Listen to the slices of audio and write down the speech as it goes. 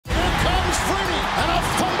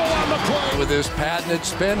with this patented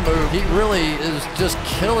spin move. He really is just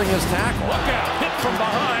killing his tackle. Look out, hit from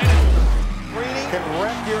behind. Freeney can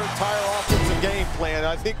wreck your entire offensive game plan.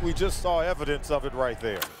 I think we just saw evidence of it right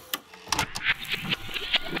there.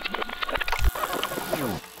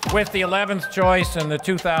 With the 11th choice in the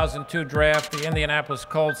 2002 draft, the Indianapolis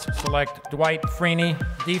Colts select Dwight Freeney,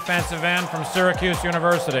 defensive end from Syracuse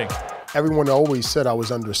University. Everyone always said I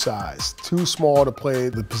was undersized, too small to play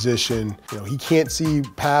the position. You know, he can't see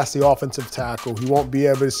past the offensive tackle. He won't be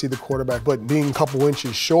able to see the quarterback, but being a couple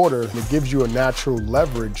inches shorter, it gives you a natural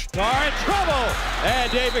leverage. Carr in trouble,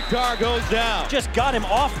 and David Carr goes down. Just got him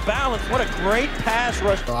off balance. What a great pass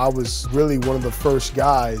rush. I was really one of the first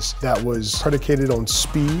guys that was predicated on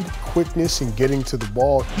speed, quickness, and getting to the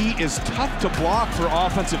ball. He is tough to block for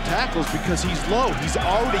offensive tackles because he's low. He's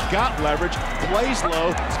already got leverage, plays low,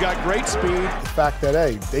 he's got great speed. The fact that,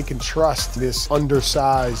 hey, they can trust this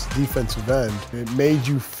undersized defensive end, it made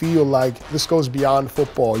you feel like this goes beyond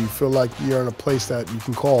football. You feel like you're in a place that you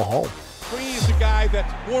can call home. Freeney is the guy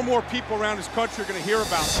that more and more people around his country are going to hear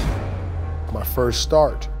about. My first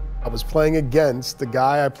start, I was playing against the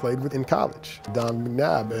guy I played with in college, Don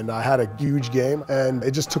McNabb, and I had a huge game, and it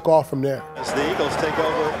just took off from there. As the Eagles take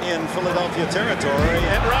over in Philadelphia territory.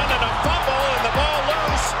 And run and a fumble, and the ball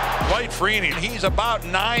loose. Dwight Freeney, he's about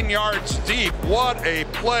 9 yards deep. What a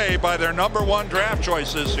play by their #1 draft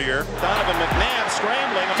choice this year. Donovan McNabb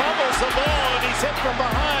scrambling, fumbles the ball, and he's hit from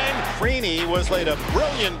behind. Freeney was played a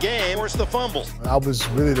brilliant game, forced the fumble. That was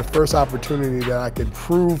really the first opportunity that I could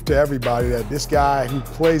prove to everybody that this guy who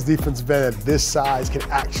plays defensive end at this size can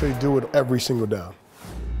actually do it every single down.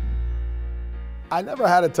 I never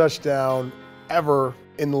had a touchdown ever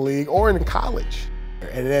in the league or in college.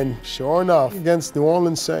 And then, sure enough, against New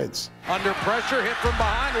Orleans Saints. Under pressure, hit from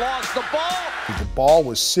behind, lost the ball. The ball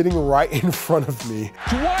was sitting right in front of me.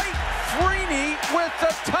 Dwight Freeney with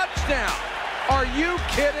the touchdown. Are you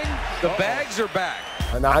kidding? The bags are back.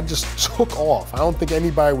 And I just took off. I don't think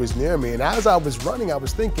anybody was near me. And as I was running, I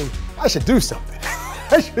was thinking, I should do something.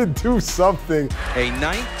 I should do something. A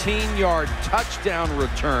 19-yard touchdown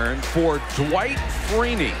return for Dwight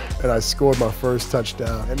Freeney. And I scored my first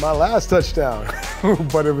touchdown and my last touchdown,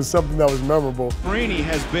 but it was something that was memorable. Freeney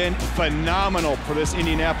has been phenomenal for this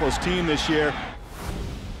Indianapolis team this year.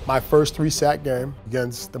 My first 3-sack game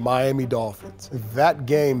against the Miami Dolphins. That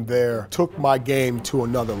game there took my game to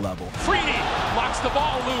another level. Freeney locks the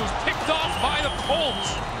ball loose, picked off by the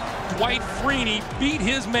Colts. Dwight Freeney beat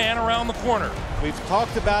his man around the corner. We've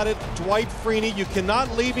talked about it. Dwight Freeney, you cannot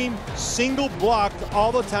leave him single blocked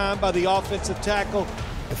all the time by the offensive tackle.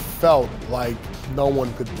 It felt like no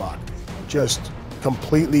one could block me. Just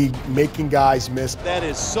completely making guys miss. That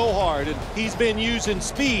is so hard, and he's been using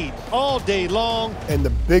speed all day long. And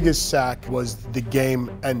the biggest sack was the game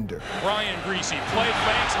ender. Brian Greasy play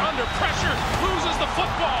fakes under pressure, loses the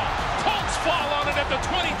football. Colts fall on it at the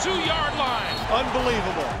 22-yard line.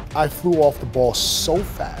 Unbelievable. I flew off the ball so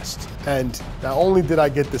fast, and not only did I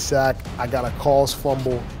get the sack, I got a cause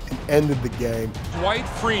fumble and ended the game. Dwight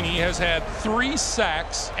Freeney has had 3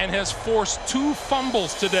 sacks and has forced 2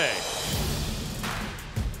 fumbles today.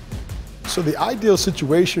 So the ideal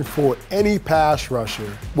situation for any pass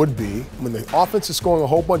rusher would be when the offense is scoring a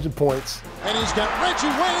whole bunch of points. And he's got Reggie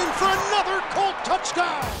Wayne for another Colt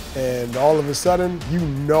touchdown. And all of a sudden, you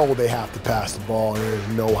know they have to pass the ball and there's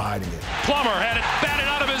no hiding it. Plummer had it batted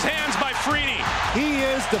out of his hands by Freeney. He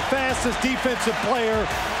is the fastest defensive player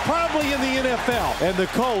probably in the NFL. And the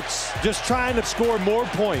Colts just trying to score more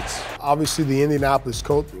points. Obviously, the Indianapolis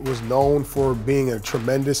Colts was known for being a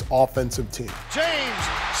tremendous offensive team. James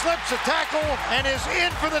slips a tackle and is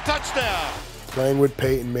in for the touchdown. Playing with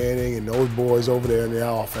Peyton Manning and those boys over there in the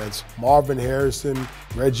offense. Marvin Harrison,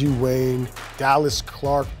 Reggie Wayne, Dallas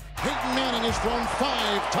Clark. Peyton Manning has thrown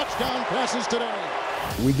 5 touchdown passes today.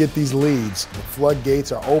 We get these leads, the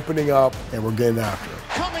floodgates are opening up, and we're getting after it.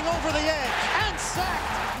 Coming over the edge and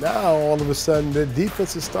sacked. Now, all of a sudden, the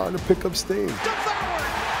defense is starting to pick up steam. Devoured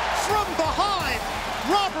from behind.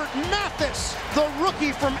 Robert Mathis, the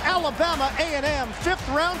rookie from Alabama A&M,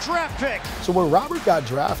 5th-round draft pick. So when Robert got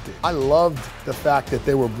drafted, I loved the fact that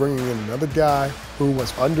they were bringing in another guy who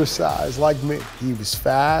was undersized like me. He was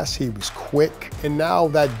fast, he was quick, and now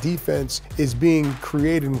that defense is being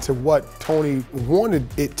created into what Tony wanted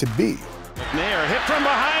it to be. McNair hit from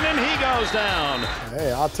behind, and he goes down.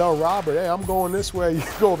 Hey, I'll tell Robert, hey, I'm going this way, you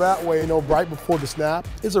go that way. You know, right before the snap,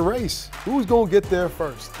 it's a race. Who's going to get there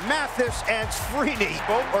first? Mathis and Freeney.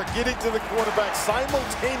 Both are getting to the quarterback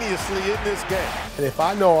simultaneously in this game. And if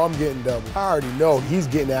I know I'm getting doubled, I already know he's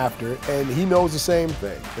getting after it, and he knows the same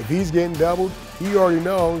thing. If he's getting doubled, he already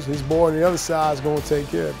knows his boy on the other side is going to take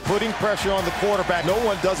care of it. Putting pressure on the quarterback, no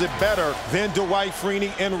one does it better than Dwight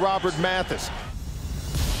Freeney and Robert Mathis.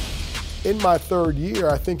 In my third year,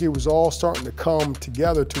 I think it was all starting to come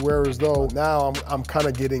together to where as though now I'm kind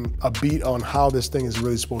of getting a beat on how this thing is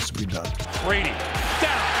really supposed to be done. Brady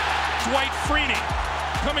down. Dwight Freeney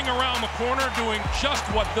coming around the corner doing just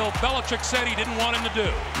what Bill Belichick said he didn't want him to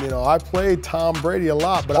do. You know, I played Tom Brady a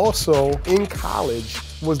lot, but also in college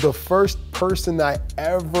was the first person I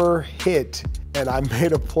ever hit, and I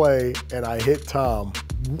made a play and I hit Tom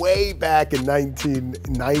way back in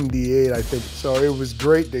 1998, I think. So it was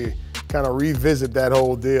great to kind of revisit that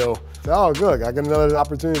whole deal. Oh, good, I got another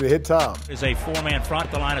opportunity to hit Tom. Is a four-man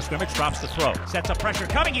front, the line of scrimmage, drops the throw. Sets up pressure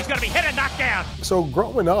coming, he's gonna be hit and knocked down. So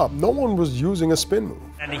growing up, no one was using a spin move.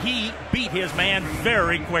 And he beat his man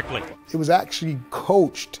very quickly. It was actually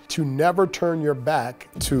coached to never turn your back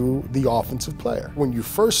to the offensive player. When you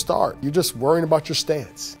first start, you're just worrying about your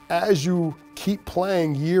stance. As you keep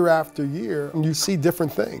playing year after year, you see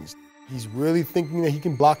different things. He's really thinking that he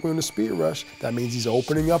can block me on the speed rush. That means he's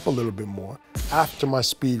opening up a little bit more. After my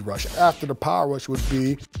speed rush, after the power rush would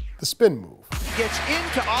be the spin move. He gets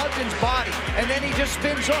into Ogden's body, and then he just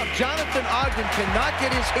spins off. Jonathan Ogden cannot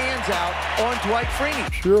get his hands out on Dwight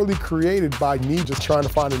Freeney. Purely created by me just trying to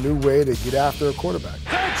find a new way to get after a quarterback.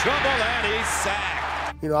 No trouble, and he's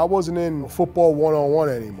sacked. You know, I wasn't in football one-on-one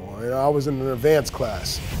anymore. You know, I was in an advanced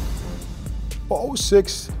class. For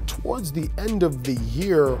 06, towards the end of the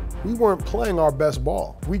year, we weren't playing our best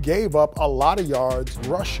ball. We gave up a lot of yards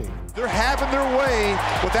rushing. They're having their way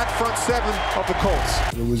with that front seven of the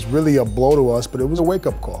Colts. It was really a blow to us, but it was a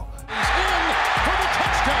wake-up call. He's in for the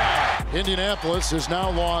touchdown. Indianapolis has now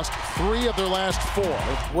lost 3 of their last 4.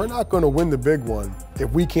 We're not going to win the big one if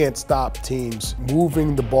we can't stop teams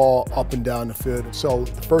moving the ball up and down the field. So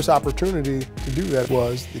the first opportunity to do that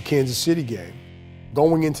was the Kansas City game.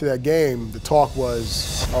 Going into that game, the talk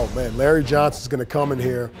was, oh man, Larry Johnson's gonna come in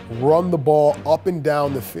here, run the ball up and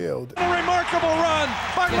down the field. A remarkable run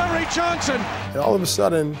by Larry Johnson. And all of a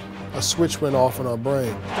sudden, a switch went off in our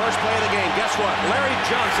brain. First play of the game, guess what? Larry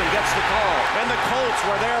Johnson gets the call, and the Colts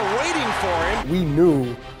were there waiting for him. We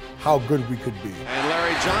knew how good we could be. And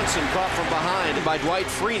Larry Johnson caught from behind by Dwight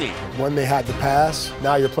Freeney. When they had the pass,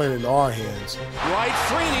 now you're playing in our hands. Dwight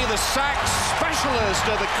Freeney, the sack specialist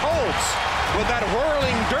of the Colts, with that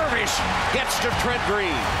whirling dervish, gets to Trent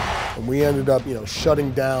Green. And we ended up,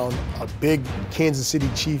 shutting down a big Kansas City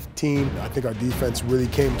Chief team. I think our defense really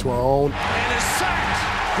came to our own. And is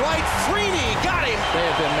sacked. Dwight Freeney got him. They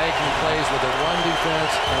have been making plays with their run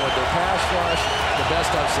defense and with their pass rush, the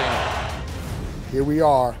best I've seen. Here we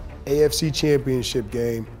are, AFC Championship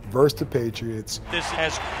game versus the Patriots. This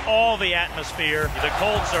has all the atmosphere. The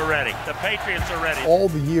Colts are ready. The Patriots are ready. All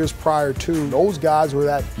the years prior to, those guys were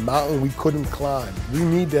that mountain we couldn't climb. We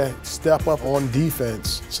need to step up on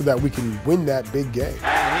defense so that we can win that big game.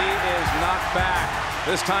 And he is knocked back,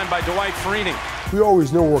 this time by Dwight Freeney. We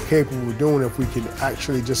always know what we're capable of doing if we can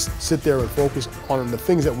actually just sit there and focus on the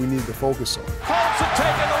things that we need to focus on. Colts have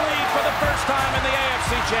taken the lead for the first time in the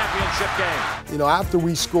AFC Championship game. After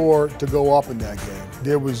we scored to go up in that game,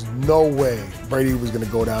 there was no way Brady was going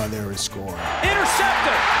to go down there and score.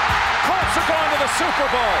 Intercepted. Colts are going to the Super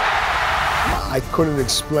Bowl. I couldn't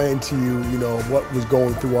explain to you, what was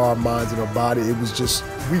going through our minds and our body. It was just,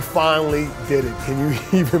 we finally did it. Can you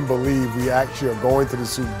even believe we actually are going to the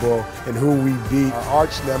Super Bowl and who we beat? Our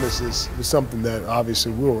arch nemesis was something that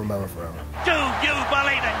obviously we'll remember forever. Do you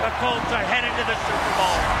believe it? The Colts are headed to the Super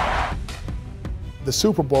Bowl. The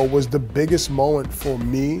Super Bowl was the biggest moment for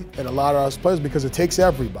me and a lot of us players because it takes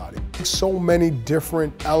everybody. So many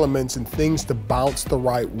different elements and things to bounce the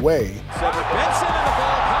right way. Cedric Benson and the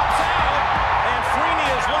ball pops out, and Freeney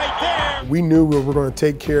is right there. We knew we were going to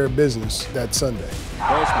take care of business that Sunday.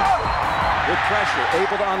 Postman, good pressure,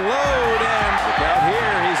 able to unload, and look out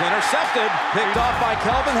here, he's intercepted, picked off by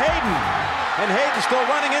Kelvin Hayden. And Hayden still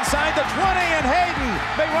running inside the 20, and Hayden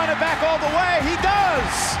may run it back all the way. He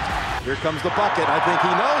does. Here comes the bucket. I think he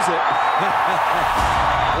knows it.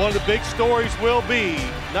 One of the big stories will be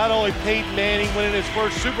not only Peyton Manning winning his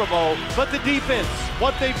first Super Bowl, but the defense,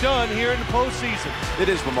 what they've done here in the postseason. It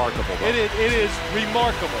is remarkable. It is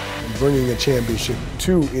remarkable. And bringing a championship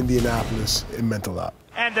to Indianapolis, it meant a lot.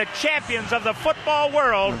 And the champions of the football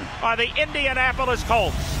world are the Indianapolis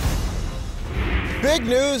Colts. Big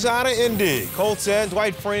news out of Indy. Colts end.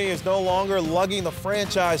 Dwight Freeney is no longer lugging the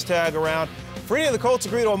franchise tag around. Freeney and the Colts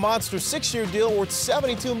agreed to a monster 6-year deal worth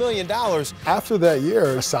 $72 million. After that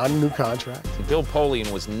year, I signed a new contract. Bill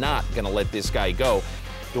Polian was not going to let this guy go.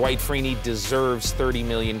 Dwight Freeney deserves $30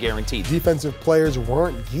 million guaranteed. Defensive players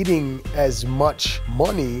weren't getting as much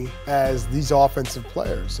money as these offensive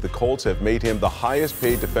players. The Colts have made him the highest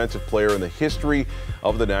paid defensive player in the history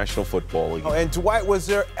of the National Football League. Oh, and Dwight, was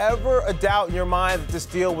there ever a doubt in your mind that this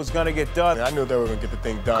deal was going to get done? I knew they were going to get the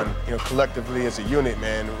thing done. Collectively as a unit,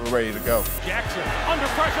 man, we're ready to go. Jackson, under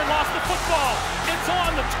pressure, lost the football. It's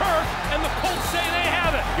on the turf, and the Colts say they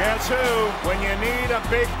have it. Guess who? When you need a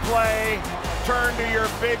big play, turn to your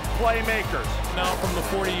big playmakers. Now from the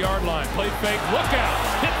 40-yard line, play fake, look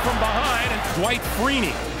out, hit from behind, and Dwight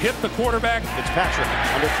Freeney hit the quarterback. Fitzpatrick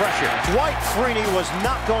under pressure. Dwight Freeney was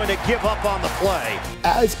not going to give up on the play.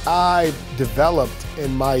 As I developed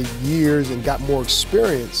in my years and got more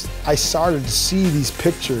experience, I started to see these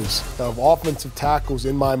pictures of offensive tackles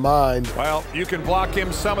in my mind. Well, you can block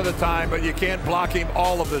him some of the time, but you can't block him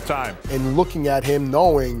all of the time. And looking at him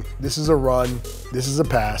knowing this is a run, this is a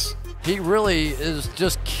pass. He really is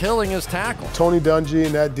just killing his tackle. Tony Dungy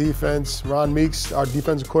and that defense, Ron Meeks, our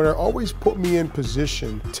defensive coordinator, always put me in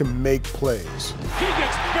position to make plays. He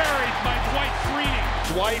gets buried by Dwight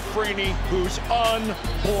Freeney. Dwight Freeney, who's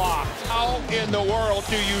unblocked. How in the world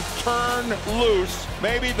do you turn loose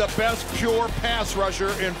maybe the best pure pass rusher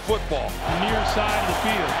in football? Near side of the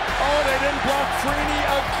field. Oh, they didn't block Freeney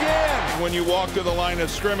again. When you walk to the line of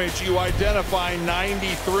scrimmage, you identify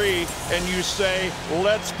 93 and you say,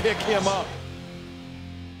 let's pick him up.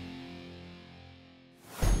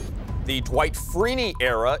 The Dwight Freeney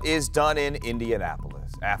era is done in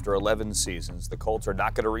Indianapolis. After 11 seasons, the Colts are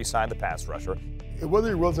not going to re-sign the pass rusher. It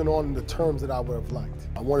really wasn't on the terms that I would have liked.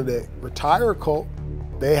 I wanted to retire a Colt.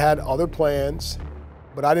 They had other plans,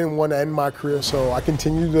 but I didn't want to end my career, so I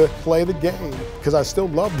continued to play the game because I still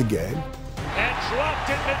love the game. And dropped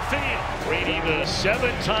in midfield. Freeney, the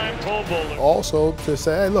 7-time Pro Bowler. Also to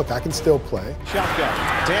say, hey, look, I can still play.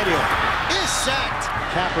 Shotgun. Daniel is sacked.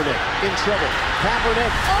 Kaepernick in trouble.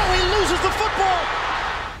 Kaepernick. Oh, he loses the football.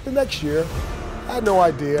 The next year, I had no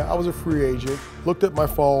idea. I was a free agent. Looked at my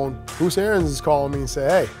phone. Bruce Arians is calling me and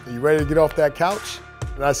said, hey, are you ready to get off that couch?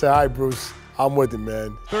 And I said, all right, Bruce, I'm with it,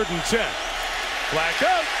 man. 3rd and 10. Flag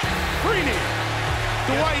out. Freeney.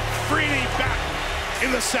 Dwight Freeney back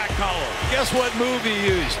in the sack column. Guess what move he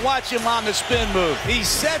used? Watch him on the spin move. He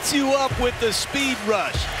sets you up with the speed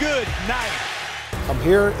rush. Good night. I'm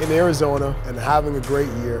here in Arizona and having a great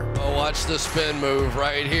year. Oh, watch the spin move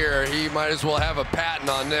right here. He might as well have a patent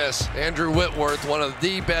on this. Andrew Whitworth, one of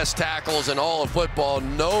the best tackles in all of football,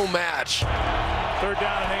 no match. 3rd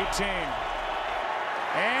down and 18.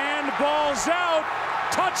 And ball's out.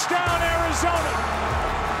 Touchdown, Arizona.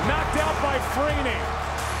 Knocked out by Freeney.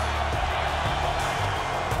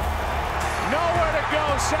 Nowhere to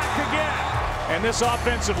go, sacked again. And this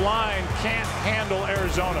offensive line can't handle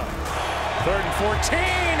Arizona. 3rd and 14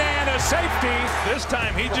 and a safety. This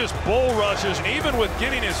time he just bull rushes, and even with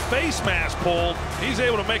getting his face mask pulled, he's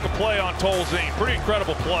able to make a play on Tolzien. Pretty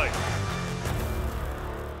incredible play.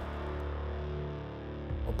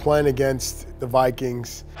 We're playing against the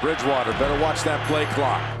Vikings. Bridgewater, better watch that play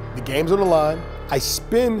clock. The game's on the line. I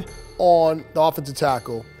spin on the offensive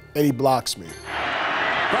tackle, and he blocks me.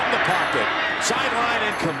 From the pocket,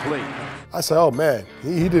 sideline incomplete. I said, oh man,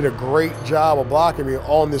 he did a great job of blocking me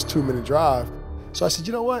on this 2-minute drive. So I said,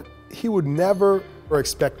 you know what? He would never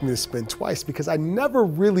expect me to spin twice because I never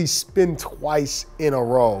really spin twice in a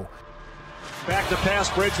row. Back to pass,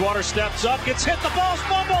 Bridgewater steps up, gets hit, the ball's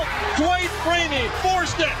fumbled. Dwight Freeney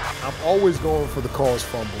forced it. I'm always going for the caused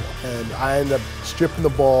fumble, and I end up stripping the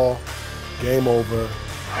ball, game over.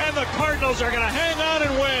 And the Cardinals are gonna hang on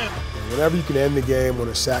and win. And whenever you can end the game with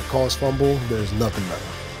a sack caused fumble, there's nothing better.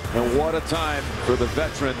 And what a time for the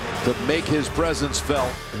veteran to make his presence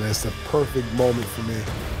felt. And that's the perfect moment for me.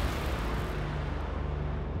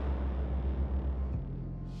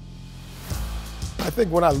 I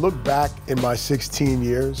think when I look back in my 16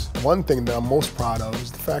 years, one thing that I'm most proud of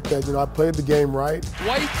is the fact that, I played the game right.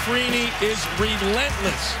 Dwight Freeney is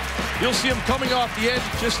relentless. You'll see him coming off the edge,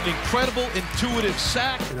 just an incredible, intuitive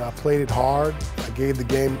sack. I played it hard. I gave the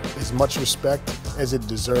game as much respect as it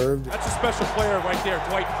deserved. That's a special player right there,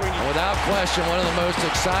 Dwight Freeney. Without question, one of the most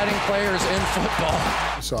exciting players in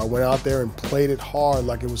football. So I went out there and played it hard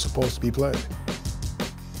like it was supposed to be played.